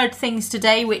you've heard things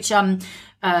today which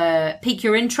pique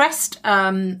your interest,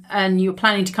 and you're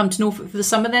planning to come to Norfolk for the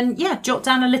summer, then jot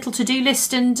down a little to-do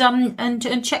list and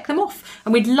check them off.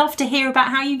 And we'd love to hear about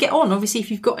how you get on. Obviously,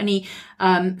 if you've got any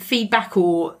feedback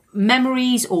or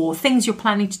memories or things you're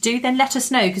planning to do, then let us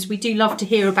know, because we do love to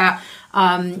hear about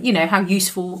how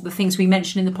useful the things we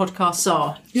mention in the podcasts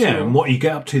are. Yeah, and what you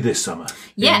get up to this summer.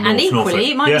 And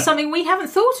equally, it might be something we haven't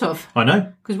thought of. I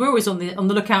know, because we're always on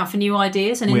the lookout for new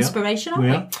ideas and inspiration,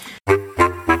 aren't we?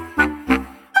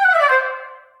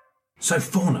 So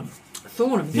Thornham,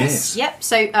 yes. Yep.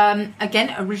 So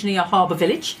again, originally a harbour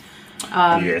village.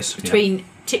 Between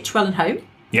Titchwell and Home.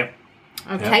 Yep.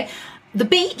 Okay. Yep. The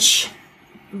beach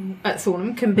at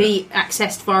Thornham can be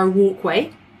accessed via a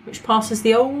walkway, which passes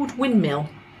the old windmill.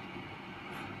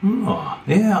 Oh,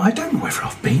 yeah. I don't know whether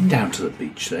I've been down to the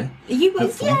beach there. You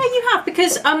have,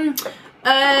 because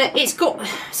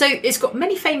it's got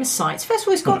many famous sites. First of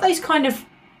all, it's got those kind of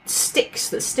sticks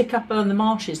that stick up on the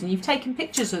marshes, and you've taken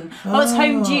pictures of them. It's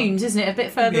Home Dunes, isn't it? A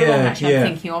bit further along, actually, I'm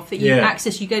thinking of, that you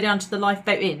access. You go down to the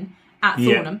Lifeboat Inn at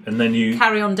Thornham, and then you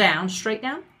carry on down, straight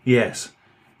down. Yes,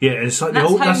 it's like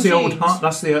that's the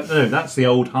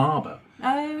old harbour.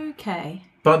 Okay.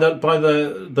 By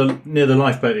the near the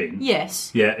Lifeboat Inn. Yes.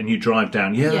 Yeah, and you drive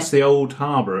down. Yeah, that's the old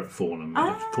harbour at Thornham.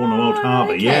 Thornam Old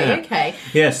Harbour. Okay.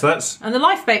 Yes, that's. And the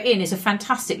Lifeboat Inn is a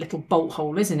fantastic little bolt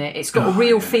hole, isn't it? It's got a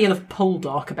real feel of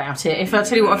Poldark about it. If I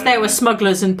tell you what, if there were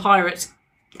smugglers and pirates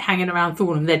hanging around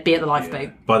Thornham, they'd be at the lifeboat.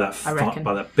 Yeah. By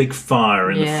that big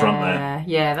fire in the front there.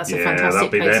 Yeah, that's a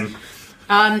fantastic place. That'd be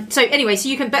them. So anyway, so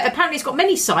you can. But apparently, it's got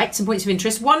many sites and points of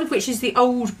interest. One of which is the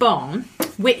old barn,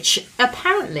 which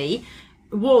apparently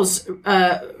was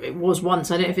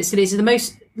once. I don't know if it still is.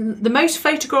 The most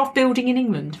photographed building in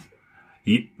England.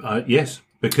 Yes,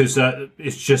 because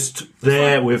it's just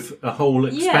there with a whole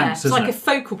expanse. It's like a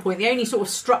focal point. The only sort of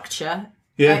structure.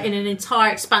 In an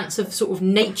entire expanse of sort of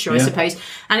nature, I suppose.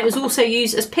 And it was also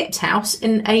used as Pitt's house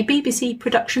in a BBC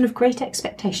production of Great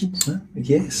Expectations.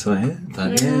 Yes, I heard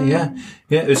that. Yeah.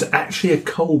 It was actually a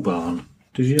coal barn.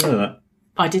 Did you know that?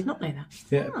 I did not know that.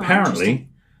 Yeah, apparently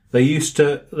they used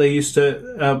to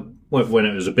when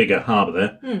it was a bigger harbour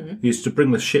there, used to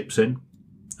bring the ships in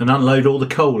and unload all the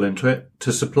coal into it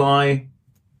to supply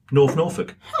North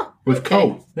Norfolk with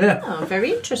coal. Yeah. Oh,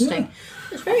 very interesting.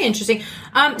 It's very interesting.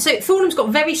 So Thornham's got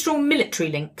very strong military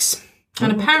links.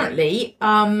 And apparently,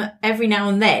 every now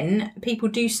and then, people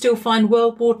do still find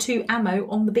World War II ammo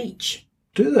on the beach.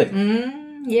 Do they?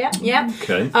 Yeah.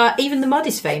 Okay. Even the mud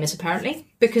is famous, apparently,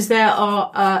 because there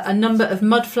are a number of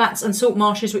mud flats and salt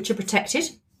marshes which are protected.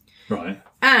 Right.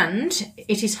 And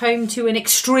it is home to an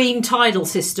extreme tidal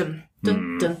system.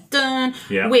 Dun, dun, dun,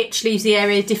 which leaves the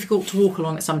area difficult to walk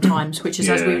along at some times, which is,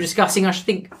 as we were discussing, I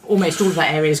think almost all of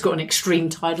that area has got an extreme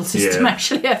tidal system,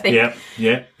 actually, I think.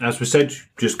 Yeah. As we said,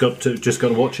 just got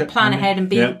to watch it. Plan ahead and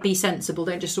be sensible.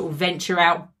 Don't just sort of venture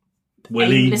out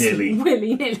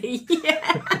willy-nilly.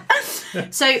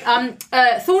 Yeah. So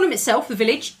Thornham itself, the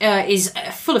village, is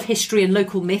full of history and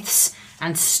local myths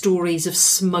and stories of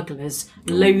smugglers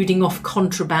loading off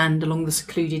contraband along the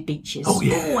secluded beaches. Oh,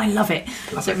 I love it.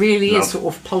 So it really is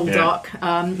sort of Poldark.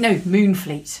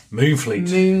 Moonfleet. Moonfleet.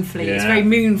 Yeah. It's very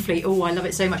Moonfleet. Oh, I love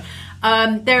it so much.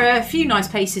 There are a few nice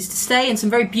places to stay and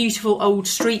some very beautiful old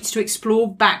streets to explore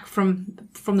back from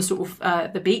the sort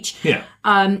of the beach. Yeah.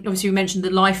 Obviously, we mentioned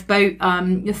the lifeboat.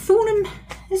 Thornham,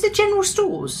 is it General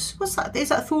Stores? What's that? Is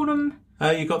that Thornham?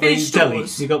 You got the deli.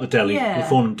 You got the deli, the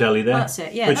Thornham deli there. That's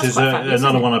it. Yeah, which is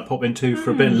another one I pop into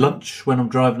for a bit of lunch when I'm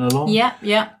driving along.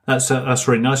 Yeah. That's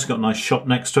really nice. It's got a nice shop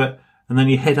next to it, and then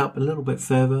you head up a little bit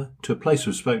further to a place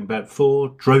we've spoken about before,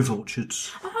 Drove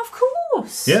Orchards. Oh, of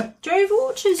course. Yeah. Drove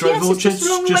Orchards. It's just a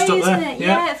long way, isn't it?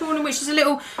 Yeah, Thornham, which is a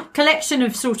little collection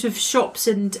of sort of shops,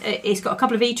 and it's got a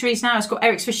couple of eateries now. It's got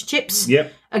Eric's Fish and Chips.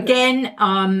 Yep. Again,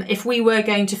 if we were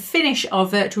going to finish our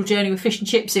virtual journey with fish and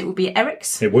chips, it would be at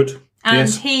Eric's. It would. And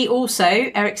he also,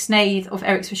 Eric Snaith of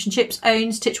Eric's Fish and Chips,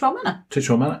 owns Titchwell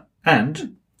Manor.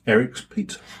 And Eric's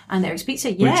Pizza.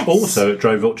 Yes. Which also at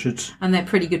Drove Orchards. And they're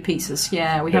pretty good pizzas.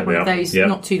 Yeah, we had one of those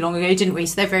not too long ago, didn't we?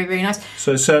 So they're very, very nice.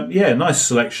 So it's a nice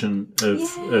selection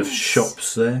of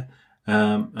shops there.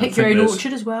 Pick your own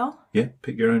orchard as well. Yeah,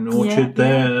 pick your own orchard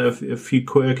there. A few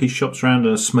quirky shops around,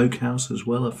 a smokehouse as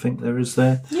well, I think there is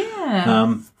there.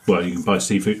 Yeah. Well, you can buy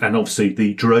seafood, and obviously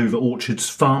the Drove Orchards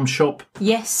farm shop.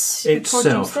 Yes,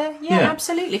 itself. There. Yeah,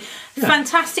 absolutely. Yeah.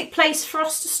 Fantastic place for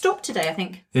us to stop today, I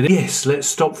think. Yes, let's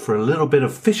stop for a little bit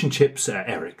of fish and chips at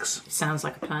Eric's. Sounds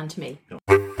like a plan to me.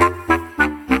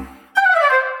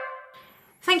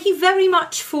 Thank you very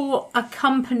much for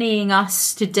accompanying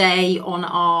us today on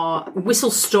our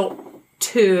whistle-stop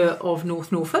tour of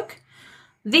North Norfolk.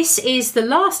 this is the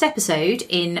last episode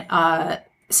in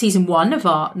season 1 of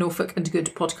our Norfolk and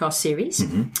Good podcast series.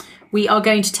 Mm-hmm. We are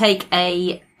going to take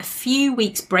a few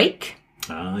weeks break.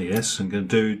 Yes, I'm going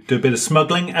to do a bit of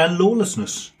smuggling and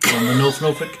lawlessness on the North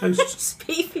Norfolk coast.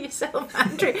 Speak for yourself,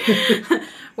 Andrew.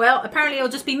 Well, apparently it'll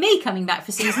just be me coming back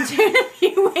for season 2 in a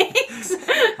few weeks.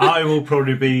 I will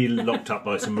probably be locked up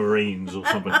by some Marines or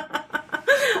something.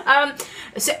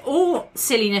 So all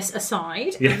silliness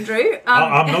aside, yeah. Andrew...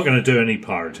 I'm not going to do any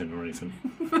pirating or anything.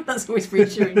 That's always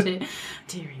reassuring to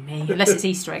dearie me, unless it's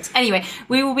Easter eggs. Anyway,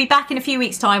 we will be back in a few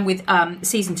weeks' time with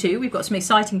season 2. We've got some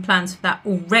exciting plans for that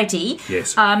already.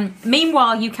 Yes.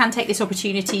 Meanwhile, you can take this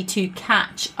opportunity to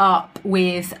catch up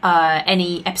with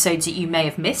any episodes that you may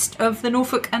have missed of the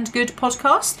Norfolk and Good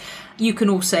podcast. You can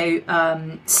also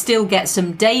still get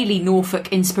some daily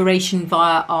Norfolk inspiration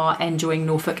via our Enjoying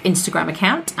Norfolk Instagram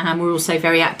account, and we're also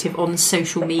very active on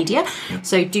social media. Yep.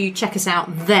 So do check us out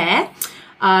there.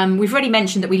 We've already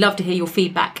mentioned that we love to hear your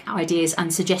feedback, ideas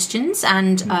and suggestions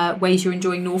and ways you're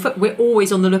enjoying Norfolk. We're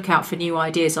always on the lookout for new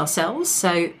ideas ourselves,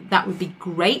 so that would be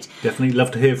great. Definitely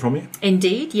love to hear from you.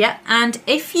 Indeed, yeah. And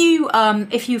if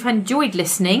you've enjoyed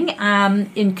listening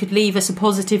and could leave us a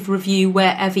positive review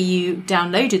wherever you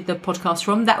downloaded the podcast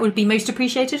from, that would be most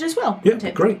appreciated as well. Yeah,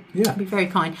 great. Yeah. That'd be very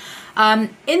kind.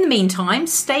 In the meantime,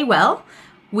 stay well.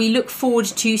 We look forward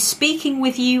to speaking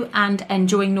with you and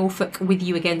enjoying Norfolk with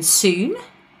you again soon.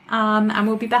 And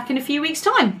we'll be back in a few weeks'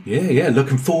 time. Yeah.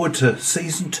 Looking forward to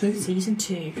season 2. Season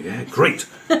 2. Yeah, great.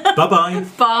 Bye-bye.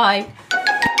 Bye.